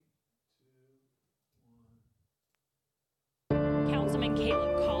Councilman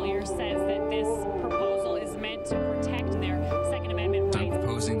Caleb Collier says that this proposal is meant to protect their Second Amendment rights. I'm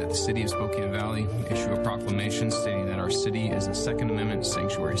proposing that the city of Spokane Valley issue a proclamation stating that our city is a Second Amendment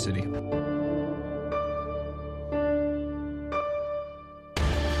sanctuary city.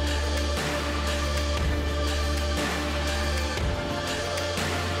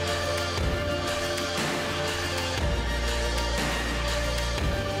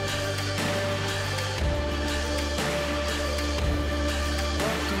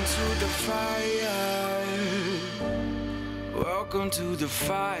 Welcome to the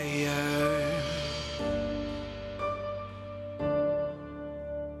fire.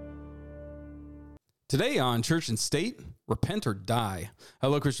 Today on Church and State, repent or die.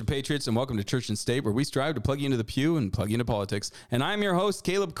 Hello, Christian Patriots, and welcome to Church and State, where we strive to plug you into the pew and plug you into politics. And I'm your host,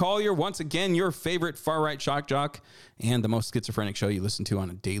 Caleb Collier, once again, your favorite far-right shock jock and the most schizophrenic show you listen to on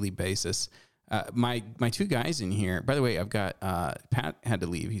a daily basis. My two guys in here, by the way, I've got, Pat had to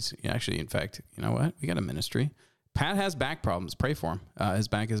leave. He's actually, in fact, you know what? We got a ministry. Pat has back problems. Pray for him. His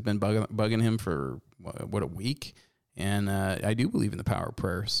back has been bugging him for, a week? And I do believe in the power of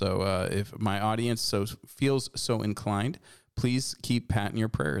prayer. So if my audience feels so inclined, please keep Pat in your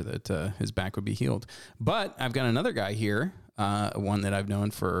prayer that his back would be healed. But I've got another guy here, one that I've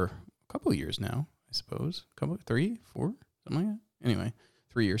known for a couple of years now, I suppose. 3, 4, something like that. Anyway,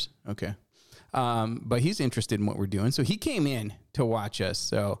 3 years. Okay. But he's interested in what we're doing. So he came in to watch us.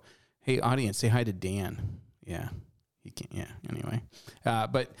 So, hey, audience, say hi to Dan. Yeah, he can't. Yeah. Anyway,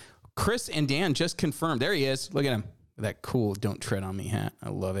 but Chris and Dan just confirmed. There he is. Look at him. That cool "Don't Tread on Me" hat. I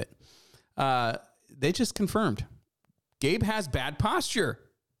love it. They just confirmed Gabe has bad posture.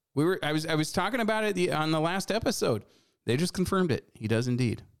 I was talking about it on the last episode. They just confirmed it. He does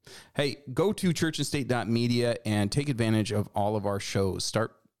indeed. Hey, go to churchandstate.media and take advantage of all of our shows.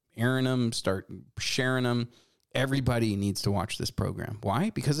 Start airing them. Start sharing them. Everybody needs to watch this program.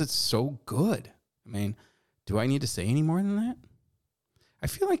 Why? Because it's so good. I mean, do I need to say any more than that? I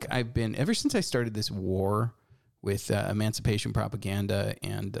feel like I've been, ever since I started this war with emancipation propaganda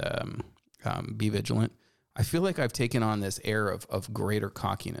and Be Vigilant, I feel like I've taken on this air of greater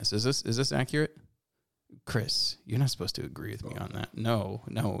cockiness. Is this accurate? Chris, you're not supposed to agree with me on that. No,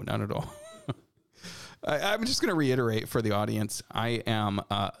 not at all. I'm just going to reiterate for the audience. I am,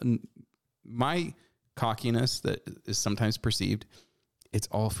 my cockiness that is sometimes perceived, it's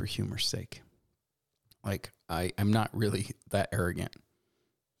all for humor's sake. Like, I'm not really that arrogant.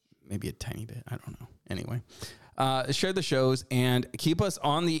 Maybe a tiny bit. I don't know. Anyway, share the shows and keep us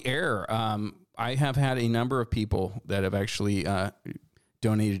on the air. I have had a number of people that have actually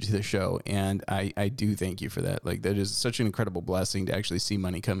donated to the show, and I do thank you for that. Like, that is such an incredible blessing to actually see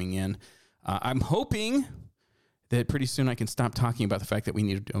money coming in. I'm hoping that pretty soon I can stop talking about the fact that we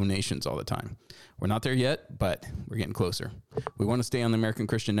need donations all the time. We're not there yet, but we're getting closer. We want to stay on the American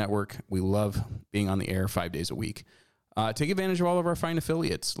Christian Network. We love being on the air 5 days a week. Take advantage of all of our fine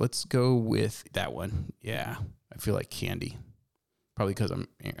affiliates. Let's go with that one. Yeah, I feel like candy. Probably because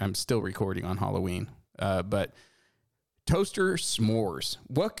I'm still recording on Halloween. But toaster s'mores.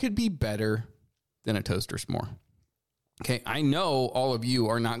 What could be better than a toaster s'more? Okay, I know all of you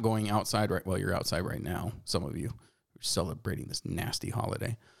are not going outside right. Well, you're outside right now. Some of you are celebrating this nasty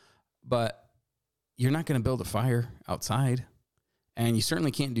holiday, but you're not going to build a fire outside, and you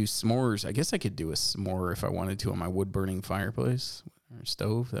certainly can't do s'mores. I guess I could do a s'more if I wanted to on my wood burning fireplace or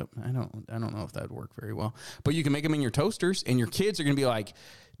stove. I don't know if that'd work very well, but you can make them in your toasters, and your kids are going to be like,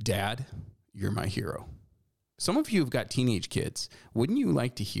 "Dad, you're my hero." Some of you have got teenage kids. Wouldn't you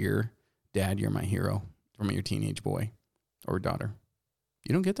like to hear, "Dad, you're my hero" from your teenage boy or daughter?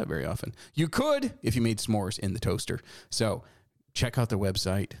 You don't get that very often. You could if you made s'mores in the toaster. So check out their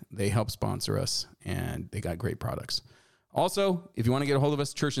website. They help sponsor us, and they got great products. Also, if you want to get a hold of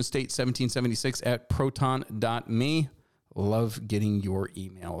us, Church and State 1776 at proton.me. Love getting your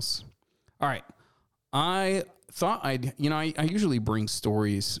emails. All right. I thought I usually bring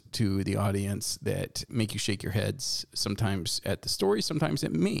stories to the audience that make you shake your heads, sometimes at the story, sometimes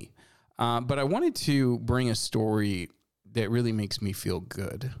at me. But I wanted to bring a story that really makes me feel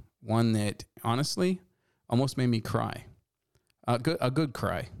good. One that, honestly, almost made me cry. A good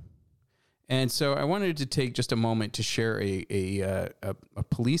cry. And so I wanted to take just a moment to share a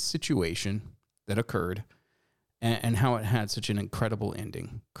police situation that occurred and how it had such an incredible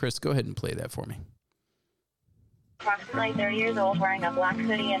ending. Chris, go ahead and play that for me. Approximately 30 years old, wearing a black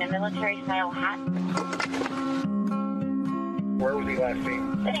hoodie and a military-style hat. Where was he last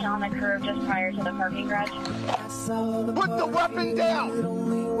seen? Sitting on the curb just prior to the parking garage. Put the weapon down!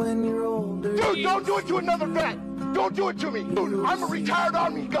 Dude, don't do it to another vet! Don't do it to me! Dude, I'm a retired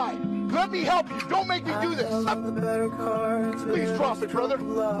Army guy! Let me help you. Don't make me do this. Please drop it, brother.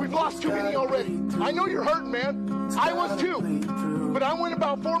 We've lost too many already. I know you're hurting, man. I was too. But I went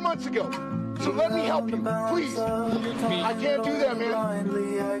about 4 months ago. So let me help you, please. I can't do that, man.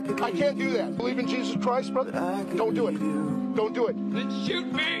 I can't do that. Believe in Jesus Christ, brother? Don't do it. Don't do it. Then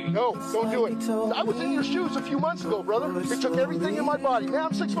shoot me! No, don't do it. I was in your shoes a few months ago, brother. It took everything in my body. Now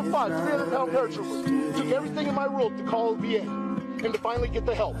I'm 6'5", 300-pound paratrooper. It took everything in my world to call VA and to finally get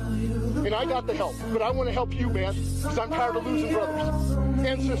the help. And I got the help. But I want to help you, man, because I'm tired of losing brothers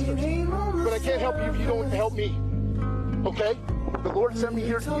and sisters. But I can't help you if you don't help me. Okay? The Lord sent me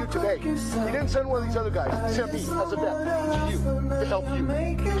here to you today. He didn't send one of these other guys. He sent me as a vet to you to help you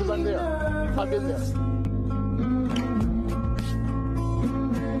because I'm there. I've been there.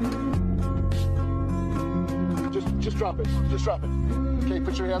 Just drop it. Just drop it. Okay,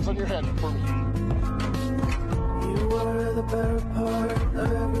 put your hands on your head for me. You are the better part of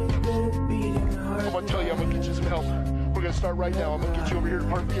every bit of beating heart. I'm gonna tell you, I'm gonna get you some help. We're gonna start right now. I'm gonna get you over here to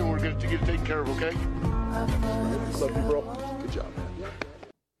Parkview and we're gonna get it taken care of, okay? Love you, bro. Good job, man.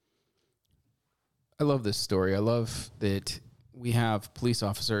 I love this story. I love that we have police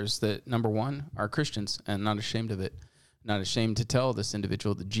officers that, number one, are Christians and not ashamed of it. Not ashamed to tell this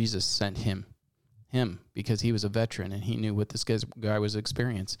individual that Jesus sent him because he was a veteran and he knew what this guy was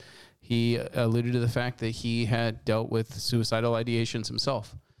experiencing. He alluded to the fact that he had dealt with suicidal ideations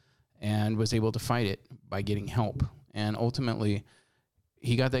himself and was able to fight it by getting help. And ultimately,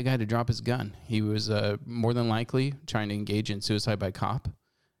 he got that guy to drop his gun. He was more than likely trying to engage in suicide by cop,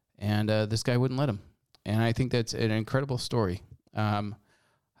 and this guy wouldn't let him. And I think that's an incredible story. Most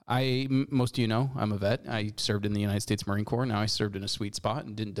of you know, I'm a vet. I served in the United States Marine Corps. Now I served in a sweet spot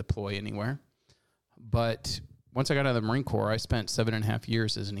and didn't deploy anywhere. But once I got out of the Marine Corps, I spent 7.5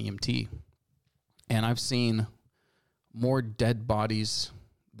 years as an EMT. And I've seen more dead bodies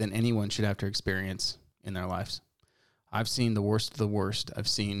than anyone should have to experience in their lives. I've seen the worst of the worst. I've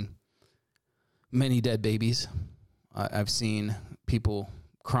seen many dead babies. I've seen people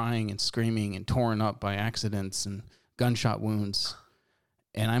crying and screaming and torn up by accidents and gunshot wounds.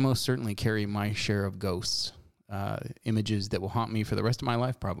 And I most certainly carry my share of ghosts, images that will haunt me for the rest of my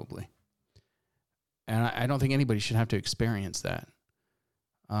life probably. And I don't think anybody should have to experience that.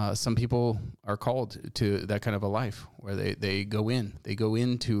 Some people are called to that kind of a life where they go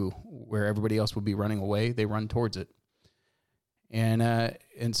into where everybody else would be running away. They run towards it.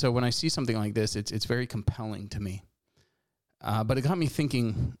 And so when I see something like this, it's very compelling to me. But it got me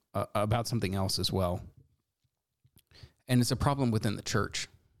thinking about something else as well. And it's a problem within the church.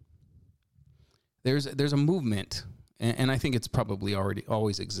 There's a movement, and I think it's probably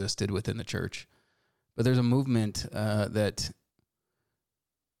always existed within the church. But there's a movement that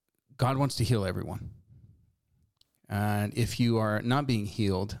God wants to heal everyone. And if you are not being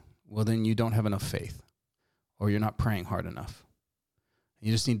healed, well, then you don't have enough faith, or you're not praying hard enough.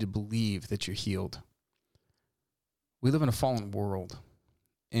 You just need to believe that you're healed. We live in a fallen world,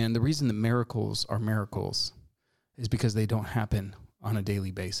 and the reason that miracles are miracles is because they don't happen on a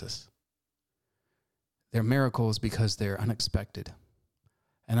daily basis. They're miracles because they're unexpected.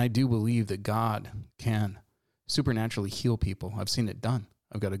 And I do believe that God can supernaturally heal people. I've seen it done.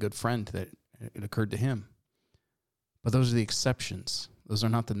 I've got a good friend that it occurred to him. But those are the exceptions. Those are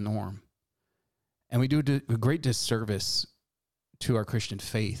not the norm. And we do a great disservice to our Christian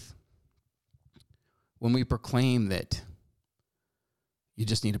faith when we proclaim that you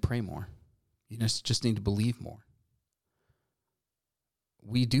just need to pray more. You just need to believe more.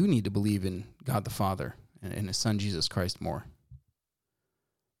 We do need to believe in God the Father and in His Son Jesus Christ more.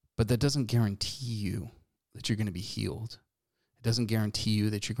 But that doesn't guarantee you that you're going to be healed. It doesn't guarantee you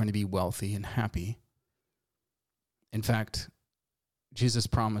that you're going to be wealthy and happy. In fact, Jesus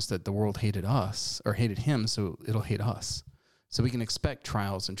promised that the world hated us, or hated Him, so it'll hate us. So we can expect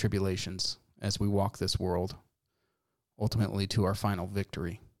trials and tribulations as we walk this world, ultimately to our final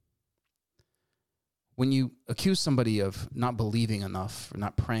victory. When you accuse somebody of not believing enough or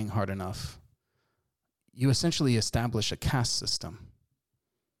not praying hard enough, you essentially establish a caste system.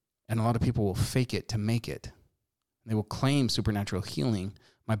 And a lot of people will fake it to make it. They will claim supernatural healing.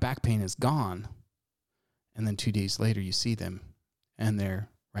 My back pain is gone. And then 2 days later, you see them, and they're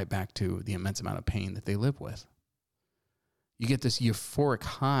right back to the immense amount of pain that they live with. You get this euphoric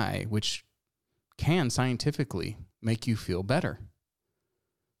high, which can scientifically make you feel better.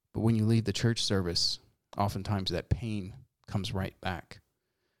 But when you leave the church service, oftentimes that pain comes right back.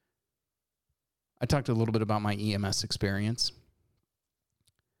 I talked a little bit about my EMS experience.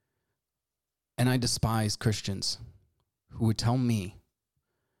 And I despise Christians who would tell me,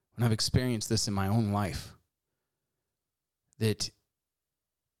 when I've experienced this in my own life, that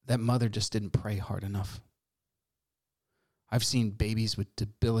that mother just didn't pray hard enough. I've seen babies with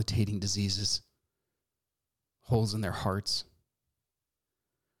debilitating diseases, holes in their hearts,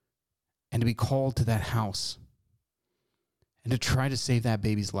 and to be called to that house and to try to save that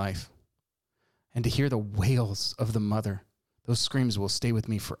baby's life and to hear the wails of the mother. Those screams will stay with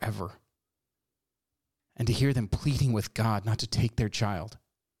me forever. And to hear them pleading with God not to take their child.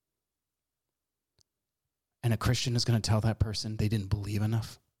 And a Christian is going to tell that person they didn't believe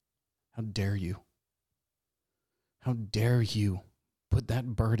enough. How dare you? How dare you put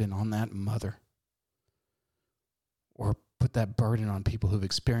that burden on that mother? Or put that burden on people who've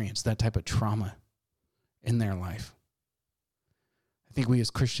experienced that type of trauma in their life. I think we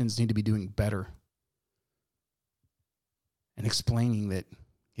as Christians need to be doing better and explaining that,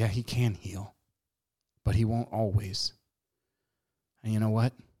 yeah, he can heal, but he won't always. And you know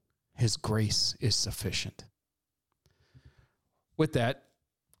what? His grace is sufficient. With that,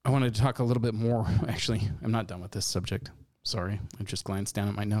 I wanted to talk a little bit more. Actually, I'm not done with this subject. Sorry, I just glanced down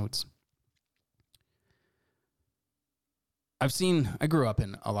at my notes. I grew up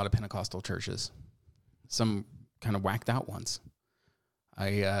in a lot of Pentecostal churches, some kind of whacked out ones.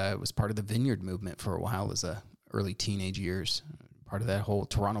 I was part of the Vineyard movement for a while as a early teenage years, part of that whole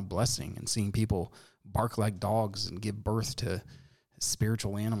Toronto blessing and seeing people bark like dogs and give birth to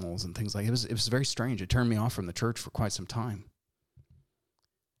spiritual animals and things like it. It was very strange. It turned me off from the church for quite some time.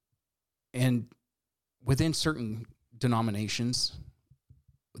 And within certain denominations,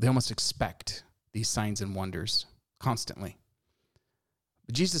 they almost expect these signs and wonders constantly.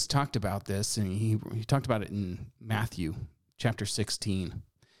 But Jesus talked about this, and he talked about it in Matthew chapter 16.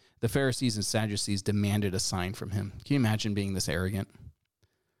 The Pharisees and Sadducees demanded a sign from him. Can you imagine being this arrogant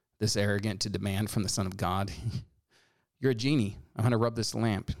to demand from the Son of God? You're a genie. I'm going to rub this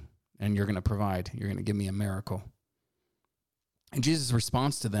lamp, and you're going to provide. You're going to give me a miracle. And Jesus'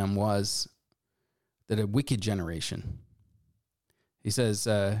 response to them was that a wicked generation, he says,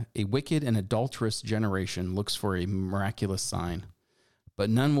 a wicked and adulterous generation looks for a miraculous sign, but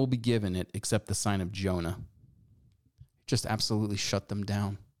none will be given it except the sign of Jonah. Just absolutely shut them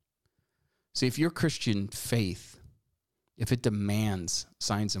down. See, if your Christian faith, if it demands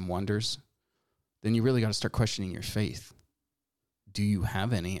signs and wonders, then you really got to start questioning your faith. Do you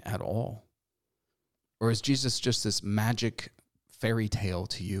have any at all? Or is Jesus just this magic fairy tale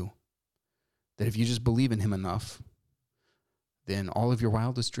to you that if you just believe in him enough, then all of your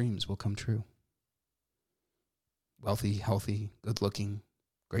wildest dreams will come true? Wealthy, healthy, good-looking,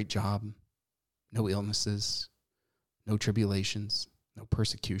 great job, no illnesses, no tribulations, no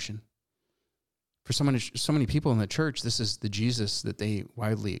persecution. For so many people in the church, this is the Jesus that they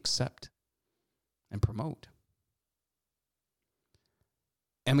widely accept and promote.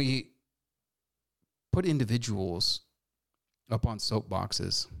 And we put individuals up on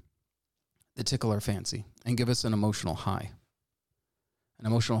soapboxes that tickle our fancy and give us an emotional high. An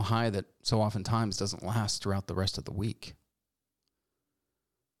emotional high that so oftentimes doesn't last throughout the rest of the week.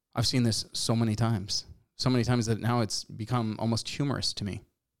 I've seen this so many times that now it's become almost humorous to me.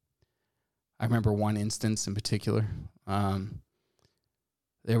 I remember one instance in particular.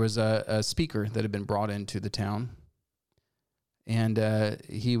 There was a speaker that had been brought into the town, and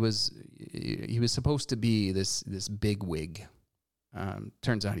he was supposed to be this big wig.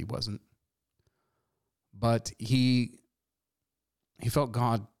 Turns out he wasn't, but he felt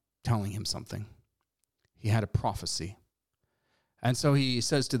God telling him something. He had a prophecy, and so he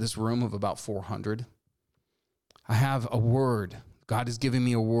says to this room of about 400, "I have a word. God is giving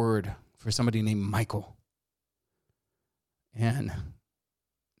me a word for somebody named Michael." And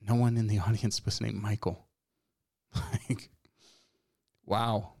no one in the audience was named Michael. Like,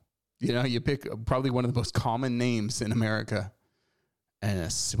 wow. You know, you pick probably one of the most common names in America and a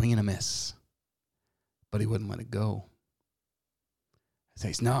swing and a miss. But he wouldn't let it go. He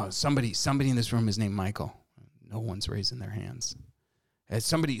says, no, somebody in this room is named Michael. No one's raising their hands.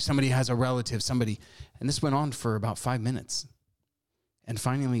 Somebody has a relative, somebody. And this went on for about 5 minutes. And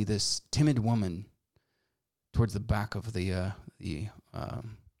finally, this timid woman towards the back of the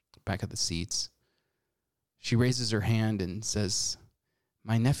back of the seats, she raises her hand and says,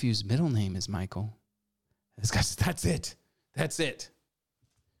 "My nephew's middle name is Michael." And this guy says, That's it.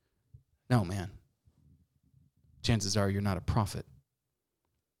 No, man. Chances are you're not a prophet.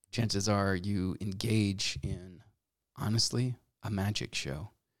 Chances are you engage in, honestly, a magic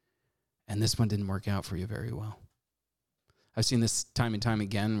show. And this one didn't work out for you very well. I've seen this time and time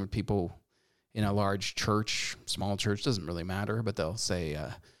again where people in a large church, small church, doesn't really matter, but they'll say,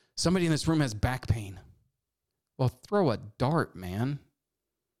 somebody in this room has back pain. Well, throw a dart, man.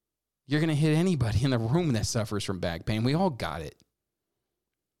 You're going to hit anybody in the room that suffers from back pain. We all got it.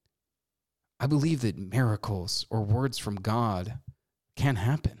 I believe that miracles or words from God can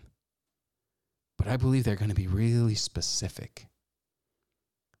happen. But I believe they're going to be really specific.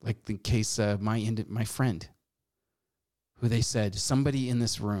 Like the case of my friend, who they said, somebody in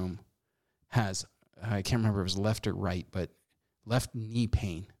this room has, I can't remember if it was left or right, but left knee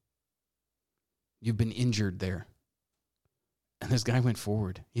pain. You've been injured there. And this guy went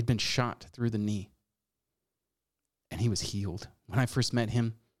forward. He'd been shot through the knee. And he was healed. When I first met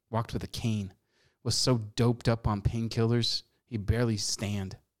him, walked with a cane, was so doped up on painkillers, he barely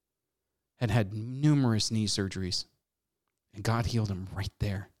stand. Had numerous knee surgeries. And God healed him right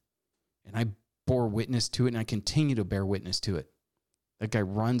there. And I bore witness to it, and I continue to bear witness to it. That guy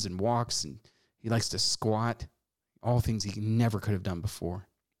runs and walks, and he likes to squat. All things he never could have done before.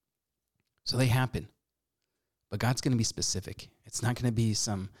 So they happen. But God's going to be specific. It's not going to be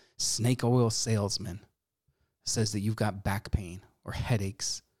some snake oil salesman who says that you've got back pain or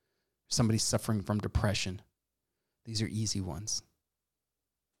headaches, somebody suffering from depression. These are easy ones.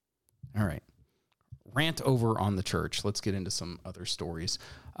 All right. Rant over on the church. Let's get into some other stories.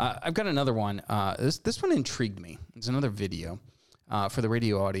 I've got another one. This one intrigued me. It's another video. For the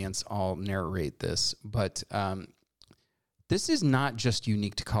radio audience, I'll narrate this. But this is not just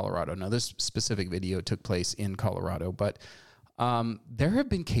unique to Colorado. Now, this specific video took place in Colorado, but there have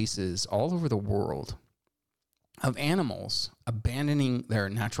been cases all over the world of animals abandoning their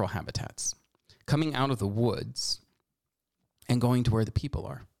natural habitats, coming out of the woods and going to where the people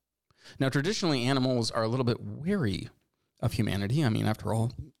are. Now, traditionally, animals are a little bit wary of humanity. I mean, after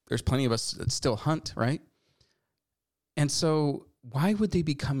all, there's plenty of us that still hunt, right? And so why would they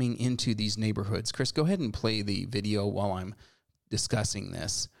be coming into these neighborhoods? Chris, go ahead and play the video while I'm discussing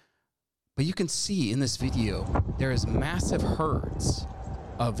this. But you can see in this video, there is massive herds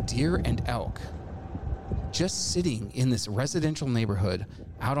of deer and elk just sitting in this residential neighborhood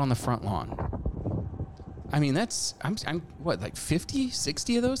out on the front lawn. I mean, I'm what, like 50,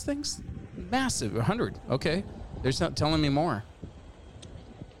 60 of those things? Massive, 100, okay. They're not telling me more.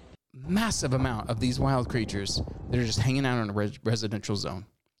 Massive amount of these wild creatures that are just hanging out in a residential zone.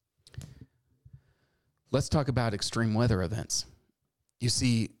 Let's talk about extreme weather events. You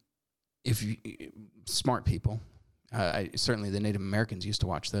see, smart people, certainly the Native Americans used to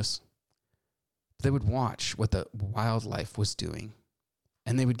watch this. They would watch what the wildlife was doing,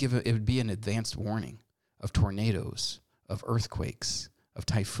 and they would it would be an advanced warning of tornadoes, of earthquakes, of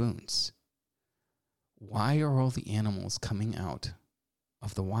typhoons. Why are all the animals coming out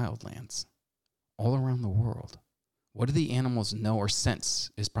of the wildlands all around the world? What do the animals know or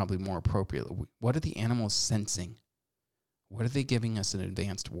sense is probably more appropriate? What are the animals sensing? What are they giving us an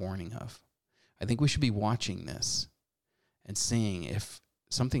advanced warning of? I think we should be watching this and seeing if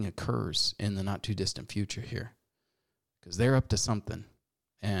something occurs in the not too distant future here, because they're up to something.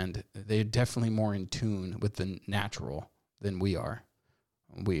 And they're definitely more in tune with the natural than we are.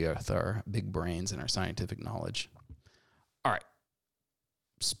 We are with our big brains and our scientific knowledge. All right.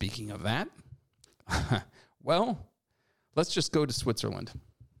 Speaking of that, well, let's just go to Switzerland.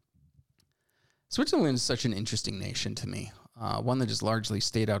 Switzerland is such an interesting nation to me. One that just largely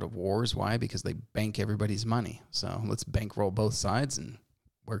stayed out of wars. Why? Because they bank everybody's money. So let's bankroll both sides and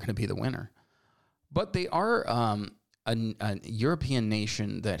we're going to be the winner. But they are a European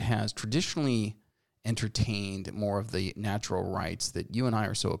nation that has traditionally entertained more of the natural rights that you and I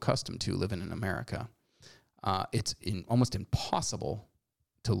are so accustomed to living in America. It's almost impossible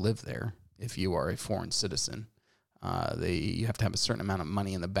to live there if you are a foreign citizen. You have to have a certain amount of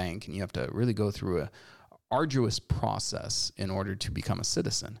money in the bank, and you have to really go through a arduous process in order to become a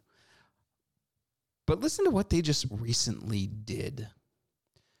citizen. But listen to what they just recently did.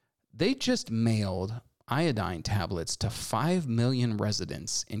 They just mailed iodine tablets to 5 million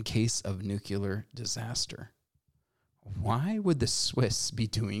residents in case of nuclear disaster. Why would the Swiss be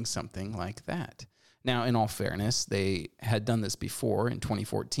doing something like that? Now, in all fairness, they had done this before. In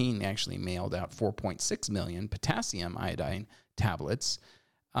 2014, they actually mailed out 4.6 million potassium iodine tablets,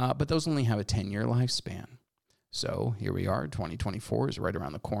 but those only have a 10-year lifespan. So here we are, 2024 is right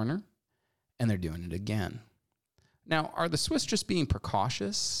around the corner, and they're doing it again. Now, are the Swiss just being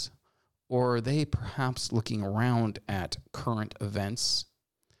precautious, or are they perhaps looking around at current events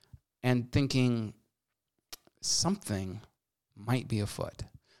and thinking something might be afoot?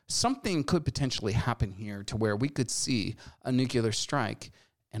 Something could potentially happen here to where we could see a nuclear strike,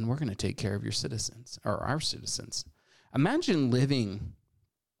 and we're going to take care of your citizens, or our citizens. Imagine living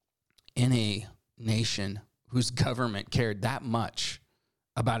in a nation whose government cared that much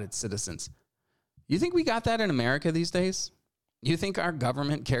about its citizens. You think we got that in America these days? You think our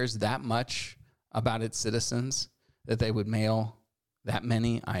government cares that much about its citizens that they would mail that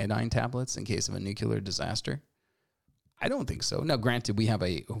many iodine tablets in case of a nuclear disaster? I don't think so. Now, granted, we have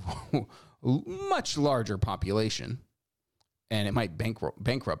a much larger population, and it might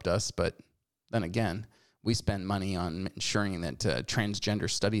bankrupt us, but then again, we spend money on ensuring that transgender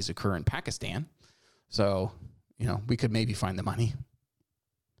studies occur in Pakistan. So, we could maybe find the money.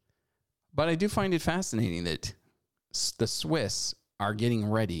 But I do find it fascinating that the Swiss are getting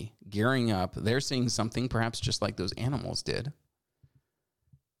ready, gearing up. They're seeing something perhaps just like those animals did.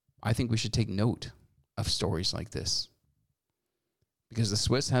 I think we should take note of stories like this, because the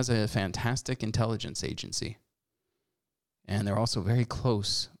Swiss has a fantastic intelligence agency, and they're also very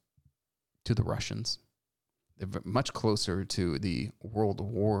close to the Russians. They're much closer to the world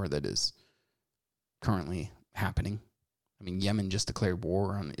war that is currently happening. I mean, Yemen just declared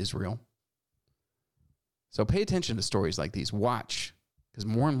war on Israel. So pay attention to stories like these. Watch, because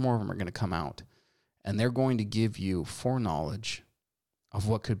more and more of them are going to come out, and they're going to give you foreknowledge of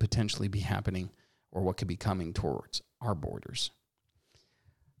what could potentially be happening or what could be coming towards our borders.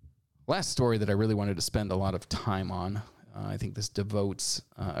 Last story that I really wanted to spend a lot of time on, I think this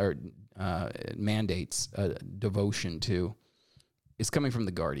mandates devotion to, is coming from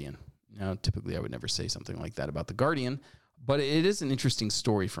The Guardian. Now, typically I would never say something like that about The Guardian, but it is an interesting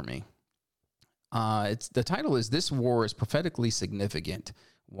story for me. The title is "This War is Prophetically Significant: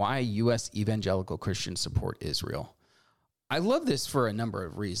 Why U.S. Evangelical Christians Support Israel." I love this for a number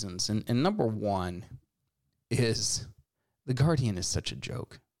of reasons. And number one is The Guardian is such a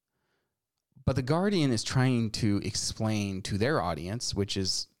joke. But The Guardian is trying to explain to their audience, which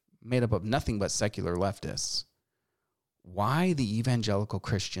is made up of nothing but secular leftists, why the evangelical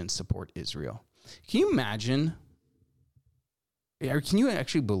Christians support Israel. Can you imagine, or can you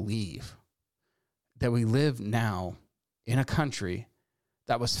actually believe that we live now in a country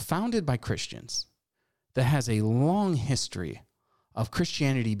that was founded by Christians, that has a long history of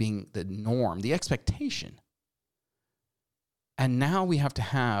Christianity being the norm, the expectation, and now we have to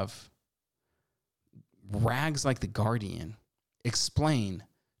have rags like The Guardian explain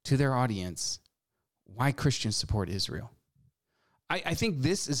to their audience why Christians support Israel? I think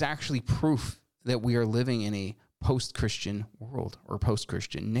this is actually proof that we are living in a post-Christian world or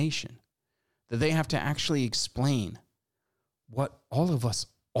post-Christian nation, that they have to actually explain what all of us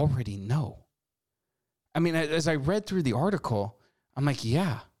already know. I mean, as I read through the article, I'm like,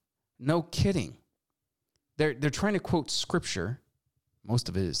 yeah, no kidding. They're trying to quote scripture. Most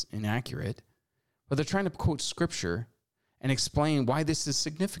of it is inaccurate, but they're trying to quote scripture and explain why this is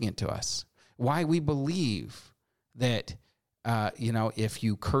significant to us, why we believe that, if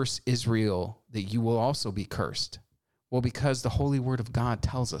you curse Israel, that you will also be cursed. Well, because the holy word of God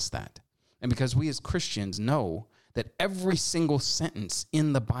tells us that. And because we as Christians know that every single sentence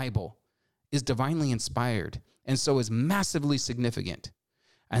in the Bible is divinely inspired and so is massively significant.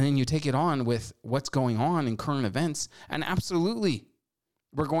 And then you take it on with what's going on in current events, and absolutely,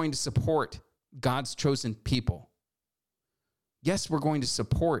 we're going to support God's chosen people. Yes, we're going to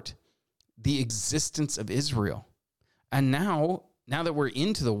support the existence of Israel. And now that we're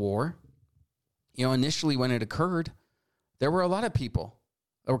into the war, initially when it occurred, there were a lot of people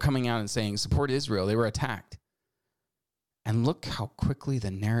that were coming out and saying, support Israel. They were attacked. And look how quickly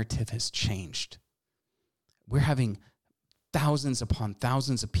the narrative has changed. We're having thousands upon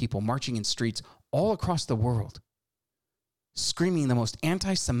thousands of people marching in streets all across the world, screaming the most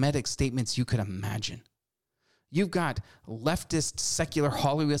anti-Semitic statements you could imagine. You've got leftist, secular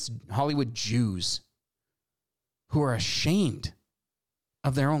Hollywood Jews who are ashamed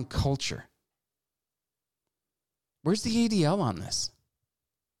of their own culture. Where's the ADL on this?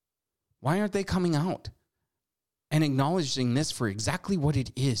 Why aren't they coming out and acknowledging this for exactly what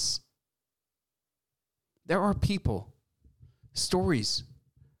it is? There are people, stories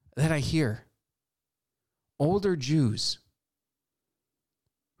that I hear, older Jews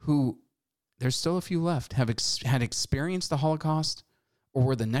who, there's still a few left, had experienced the Holocaust or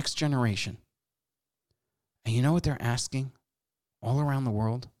were the next generation. And you know what they're asking all around the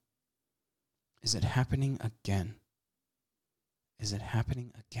world? Is it happening again? Is it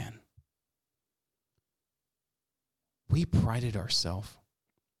happening again? We prided ourselves,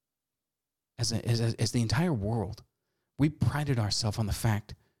 as the entire world, we prided ourselves on the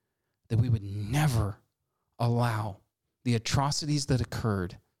fact that we would never allow the atrocities that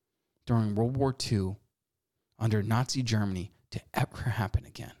occurred during World War II under Nazi Germany to ever happen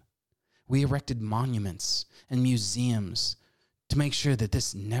again. We erected monuments and museums to make sure that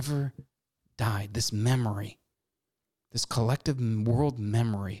this never died. This memory, this collective world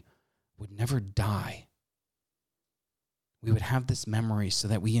memory would never die. We would have this memory so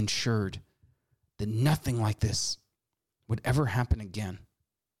that we ensured that nothing like this would ever happen again.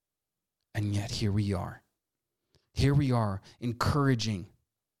 And yet here we are. Here we are encouraging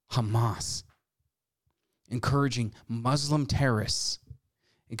Hamas, encouraging Muslim terrorists,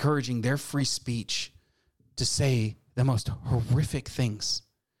 encouraging their free speech to say the most horrific things,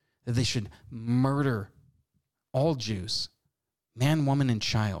 that they should murder all Jews, man, woman, and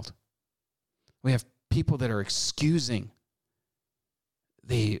child. We have people that are excusing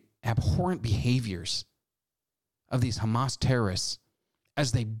the abhorrent behaviors of these Hamas terrorists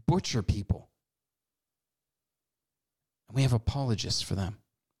as they butcher people. And we have apologists for them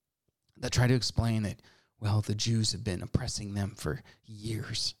that try to explain that, well, the Jews have been oppressing them for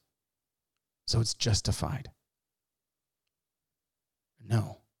years, so it's justified.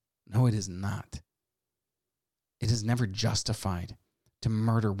 No, it is not. It is never justified to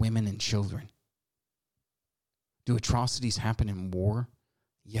murder women and children. Do atrocities happen in war?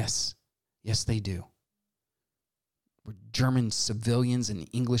 Yes, they do. Were German civilians and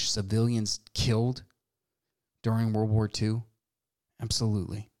English civilians killed during World War II?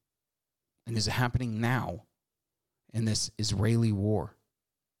 Absolutely. And is it happening now in this Israeli war?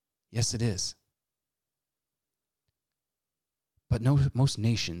 Yes, it is. But most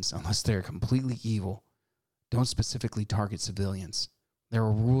nations, unless they're completely evil, don't specifically target civilians. There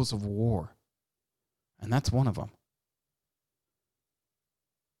are rules of war, and that's one of them.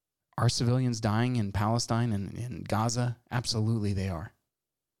 Are civilians dying in Palestine and in Gaza? Absolutely they are.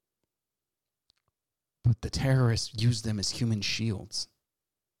 But the terrorists use them as human shields.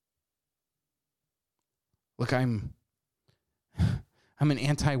 Look, I'm an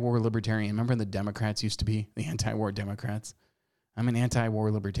anti-war libertarian. Remember the Democrats used to be? The anti-war Democrats? I'm an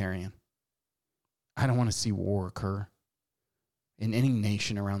anti-war libertarian. I don't want to see war occur in any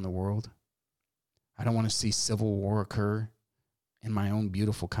nation around the world. I don't want to see civil war occur in my own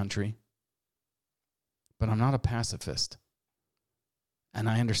beautiful country. But I'm not a pacifist. And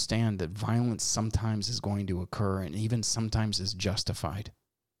I understand that violence sometimes is going to occur and even sometimes is justified.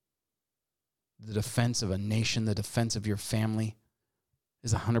 The defense of a nation, the defense of your family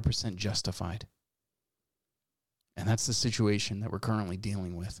is 100% justified. And that's the situation that we're currently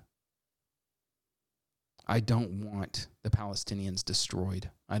dealing with. I don't want the Palestinians destroyed.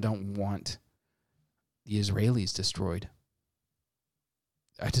 I don't want the Israelis destroyed.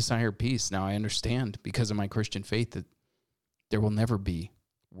 I desire peace. Now, I understand because of my Christian faith that there will never be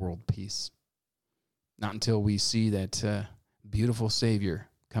world peace. Not until we see that beautiful Savior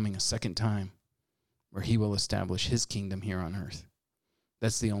coming a second time where he will establish his kingdom here on earth.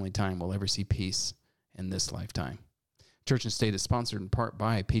 That's the only time we'll ever see peace in this lifetime. Church and State is sponsored in part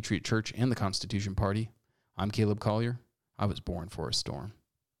by Patriot Church and the Constitution Party. I'm Caleb Collier. I was born for a storm.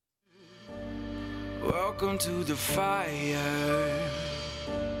 Welcome to the fire.